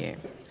that for you.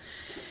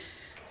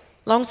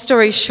 Long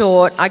story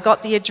short, I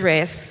got the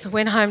address,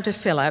 went home to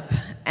Philip,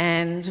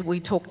 and we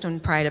talked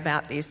and prayed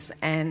about this.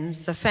 And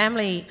the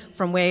family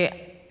from where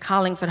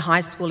Carlingford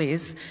High School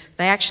is,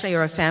 they actually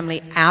are a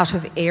family out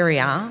of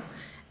area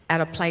at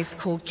a place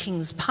called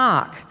Kings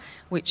Park,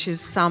 which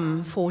is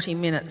some 40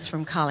 minutes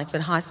from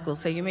Carlingford High School.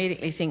 So you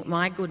immediately think,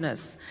 my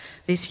goodness,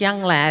 this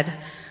young lad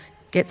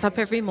gets up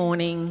every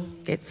morning,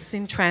 gets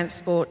in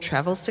transport,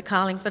 travels to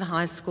Carlingford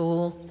High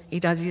School, he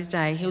does his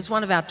day. He was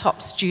one of our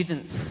top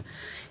students.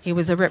 He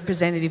was a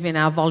representative in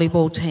our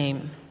volleyball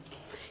team.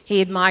 He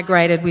had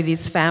migrated with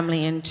his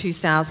family in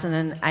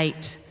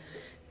 2008.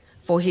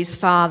 For his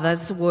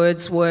father's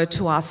words were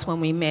to us when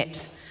we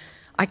met,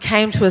 I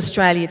came to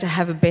Australia to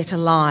have a better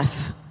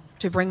life,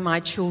 to bring my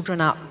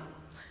children up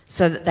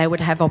so that they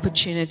would have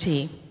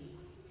opportunity.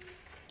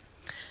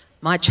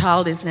 My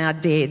child is now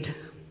dead.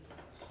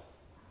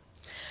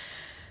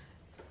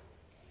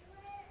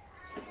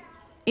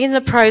 In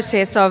the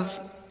process of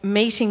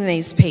meeting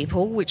these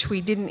people, which we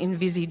didn't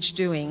envisage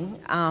doing,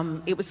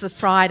 it was the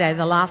Friday,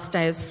 the last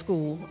day of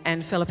school,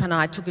 and Philip and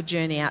I took a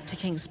journey out to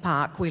Kings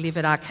Park. We live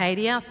at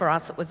Arcadia. For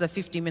us, it was a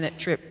 50-minute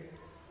trip.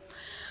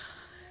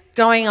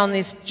 Going on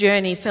this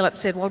journey, Philip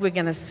said, what are we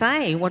going to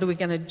say? What are we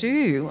going to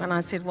do? And I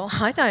said, well,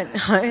 I don't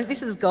know.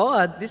 This is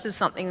God. This is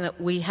something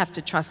that we have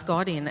to trust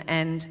God in.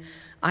 And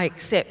I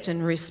accept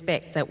and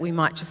respect that we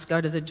might just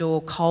go to the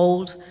door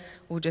cold.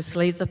 We'll just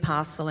leave the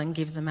parcel and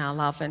give them our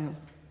love and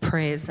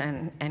prayers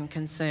and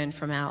concern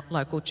from our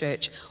local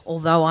church,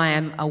 although I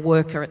am a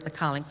worker at the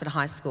Carlingford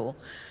High School.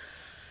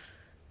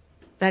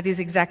 That is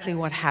exactly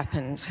what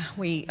happened.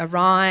 We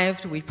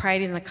arrived, we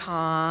prayed in the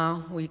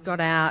car, we got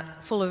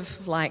out full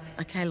of like,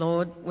 okay,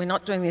 Lord, we're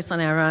not doing this on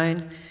our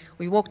own.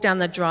 We walked down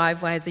the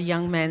driveway. The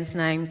young man's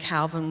name,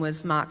 Calvin,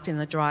 was marked in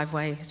the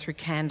driveway through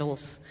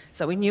candles.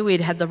 So we knew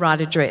we'd had the right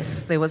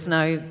address. There was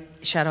no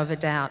shadow of a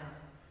doubt.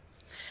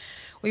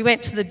 We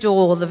went to the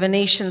door, the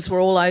Venetians were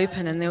all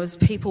open and there was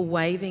people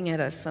waving at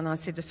us, and I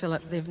said to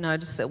Philip, they've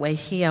noticed that we're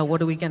here,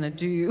 what are we going to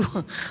do?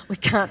 We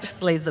can't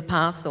just leave the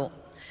parcel.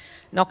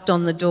 Knocked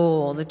on the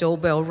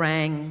doorbell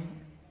rang,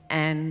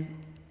 and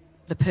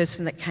the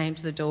person that came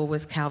to the door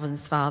was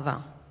Calvin's father.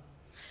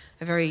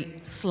 A very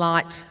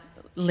slight,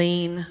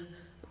 lean,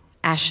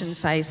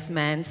 ashen-faced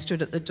man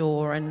stood at the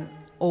door, and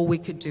all we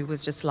could do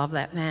was just love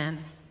that man.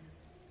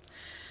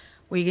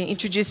 We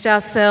introduced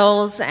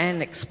ourselves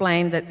and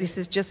explained that this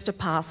is just a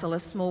parcel, a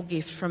small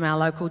gift from our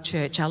local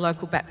church, our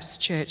local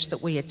Baptist church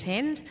that we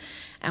attend,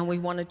 and we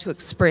wanted to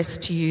express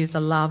to you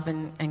the love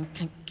and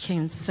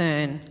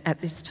concern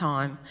at this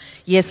time.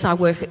 Yes, I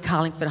work at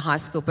Carlingford High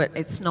School, but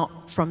it's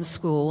not from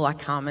school I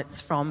come, it's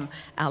from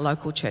our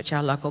local church,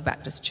 our local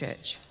Baptist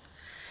church.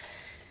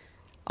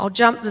 I'll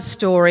jump the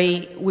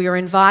story. We were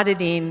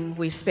invited in,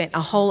 we spent a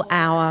whole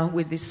hour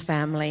with this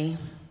family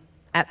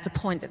at the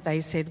point that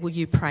they said, will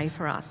you pray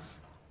for us?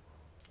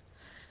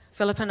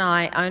 Philip and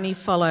I only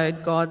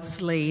followed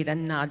God's lead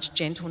and nudge,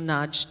 gentle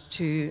nudge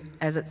to,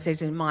 as it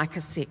says in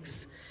Micah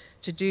 6,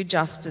 to do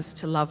justice,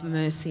 to love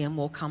mercy and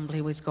walk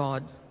humbly with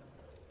God.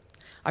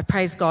 I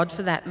praise God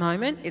for that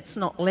moment. It's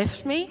not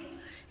left me.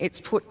 It's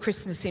put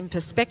Christmas in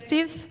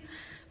perspective.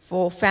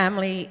 For our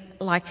family,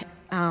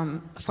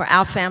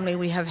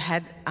 we have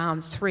had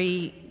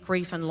 3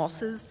 grief and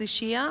losses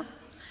this year.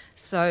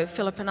 So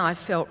Philip and I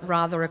felt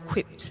rather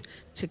equipped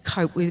to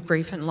cope with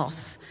grief and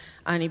loss,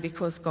 only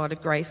because God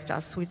had graced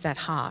us with that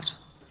heart.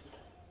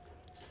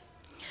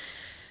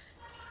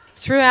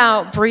 Through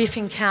our brief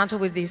encounter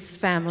with this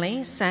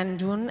family,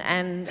 Sandun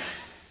and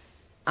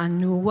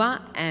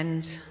Anua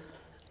and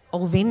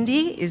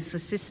Olvindi is the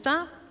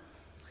sister,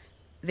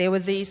 there were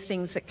these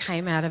things that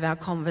came out of our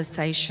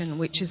conversation,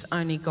 which is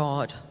only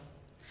God.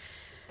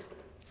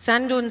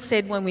 Sandun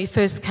said when we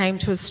first came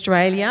to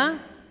Australia,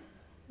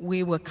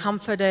 we were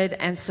comforted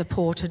and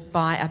supported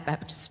by a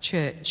Baptist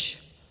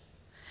church.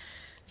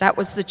 That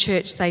was the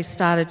church they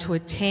started to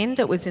attend.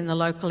 It was in the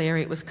local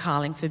area. It was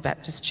Carlingford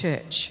Baptist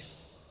Church.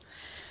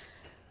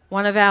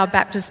 One of our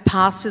Baptist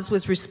pastors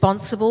was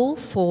responsible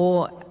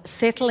for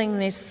settling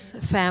this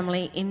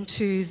family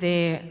into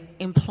their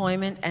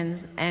employment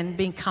and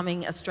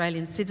becoming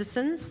Australian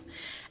citizens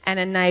and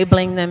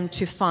enabling them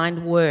to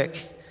find work.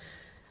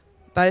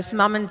 Both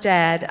mum and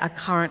dad are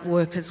current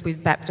workers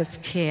with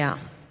Baptist Care.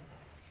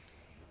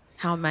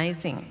 How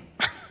amazing.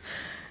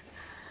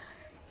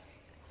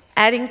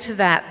 Adding to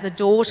that, the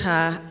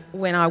daughter,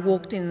 when I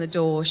walked in the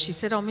door, she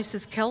said, "Oh,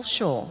 Mrs.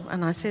 Kelshaw."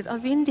 And I said, "Oh,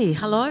 Vindy,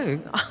 hello."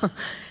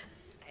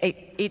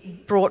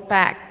 It brought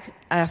back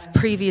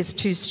previous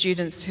 2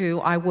 students who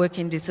I work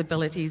in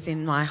disabilities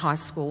in my high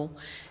school,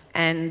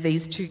 and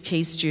these 2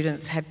 key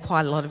students had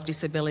quite a lot of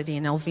disability,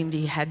 and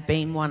Elvindi had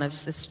been one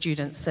of the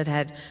students that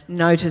had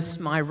noticed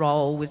my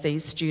role with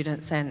these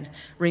students and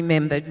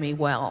remembered me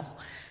well.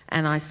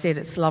 And I said,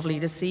 "It's lovely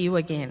to see you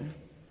again."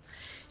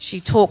 She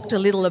talked a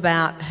little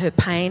about her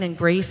pain and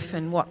grief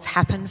and what's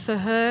happened for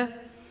her.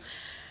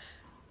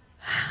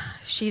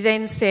 She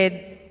then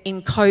said,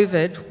 in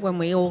COVID, when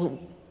we all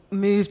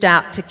moved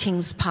out to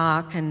Kings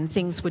Park and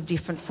things were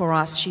different for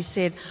us, she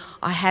said,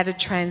 "I had a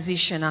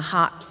transition, a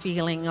heart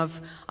feeling of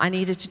I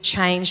needed to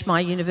change my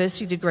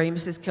university degree,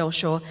 Mrs.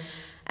 Kelshaw,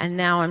 and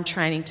now I'm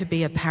training to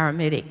be a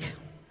paramedic."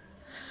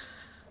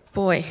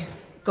 Boy,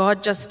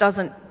 God just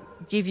doesn't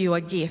give you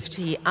a gift.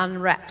 He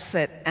unwraps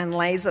it and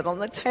lays it on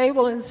the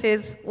table and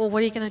says, "Well,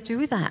 what are you going to do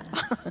with that?"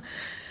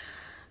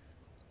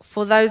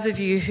 For those of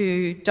you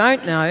who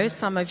don't know,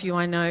 some of you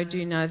I know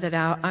do know that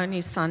our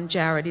only son,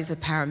 Jared, is a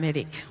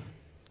paramedic.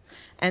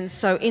 And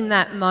so in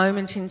that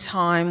moment in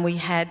time, we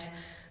had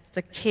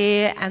the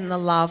care and the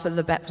love of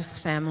the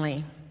Baptist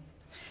family.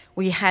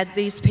 We had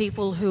these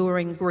people who were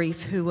in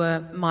grief, who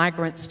were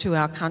migrants to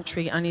our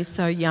country, only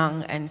so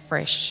young and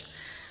fresh.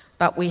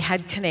 But we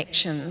had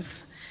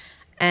connections.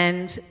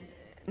 And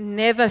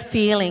never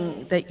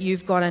feeling that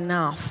you've got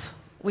enough.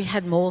 We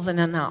had more than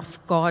enough.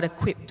 God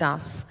equipped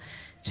us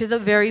to the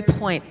very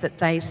point that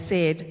they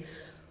said,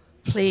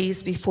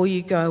 "Please, before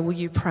you go, will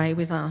you pray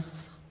with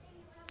us?"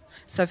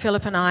 So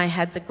Philip and I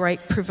had the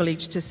great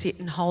privilege to sit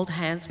and hold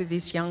hands with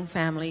this young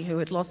family who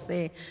had lost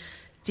their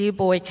dear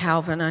boy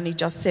Calvin, only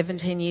just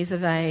 17 years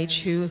of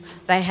age, who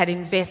they had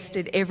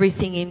invested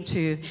everything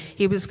into.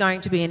 He was going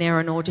to be an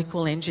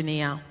aeronautical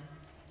engineer.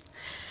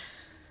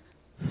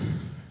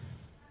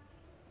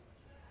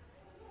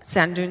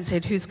 Sandun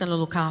said, "Who's going to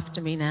look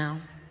after me now?"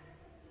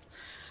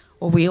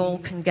 Well, we all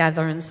can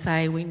gather and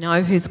say, we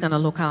know who's going to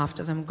look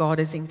after them. God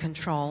is in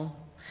control.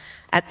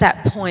 At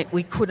that point,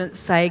 we couldn't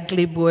say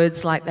glib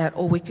words like that.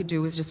 All we could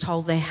do was just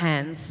hold their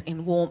hands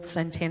in warmth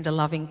and tender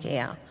loving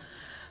care.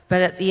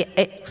 But at the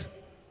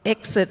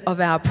exit of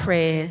our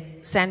prayer,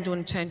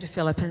 Sandun turned to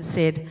Philip and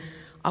said,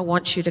 "I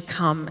want you to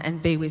come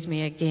and be with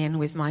me again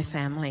with my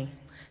family."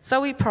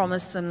 So we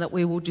promised them that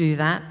we will do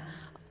that.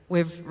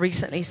 We've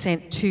recently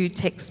sent 2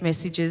 text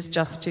messages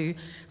just to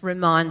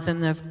remind them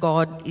that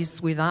God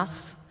is with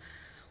us,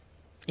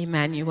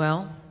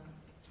 Emmanuel.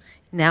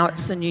 Now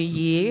it's the new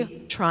year,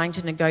 trying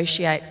to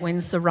negotiate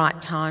when's the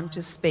right time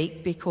to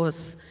speak,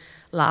 because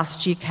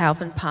last year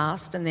Calvin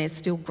passed and they're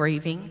still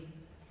grieving.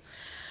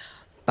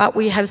 But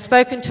we have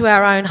spoken to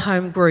our own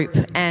home group,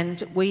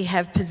 and we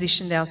have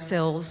positioned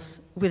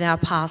ourselves with our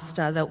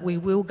pastor that we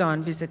will go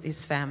and visit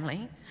this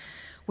family.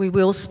 We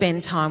will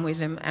spend time with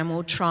them, and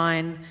we'll try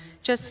and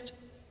just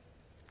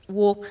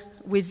walk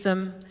with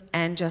them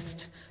and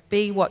just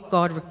be what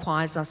God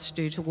requires us to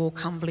do, to walk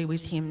humbly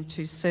with him,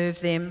 to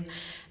serve them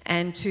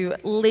and to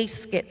at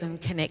least get them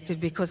connected,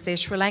 because their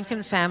Sri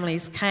Lankan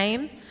families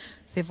came,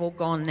 they've all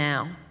gone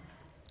now.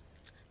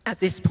 At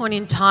this point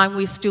in time,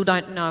 we still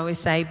don't know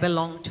if they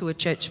belong to a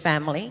church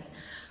family,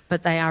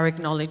 but they are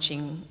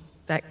acknowledging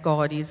that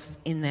God is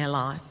in their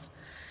life.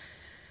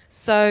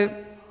 So,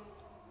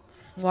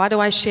 why do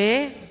I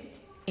share?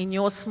 In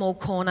your small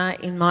corner,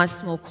 in my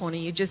small corner,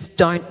 you just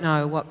don't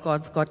know what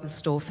God's got in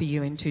store for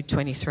you in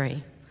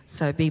 2023.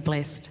 So be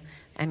blessed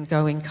and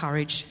go in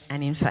courage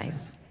and in faith.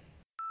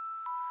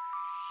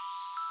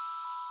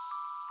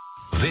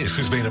 This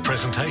has been a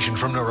presentation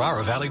from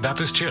Narara Valley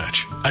Baptist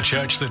Church, a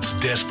church that's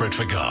desperate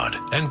for God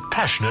and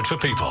passionate for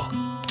people.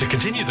 To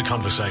continue the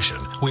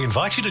conversation, we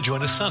invite you to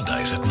join us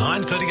Sundays at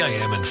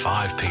 9:30am and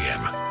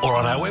 5pm or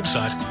on our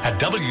website at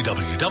www.nvbc.info.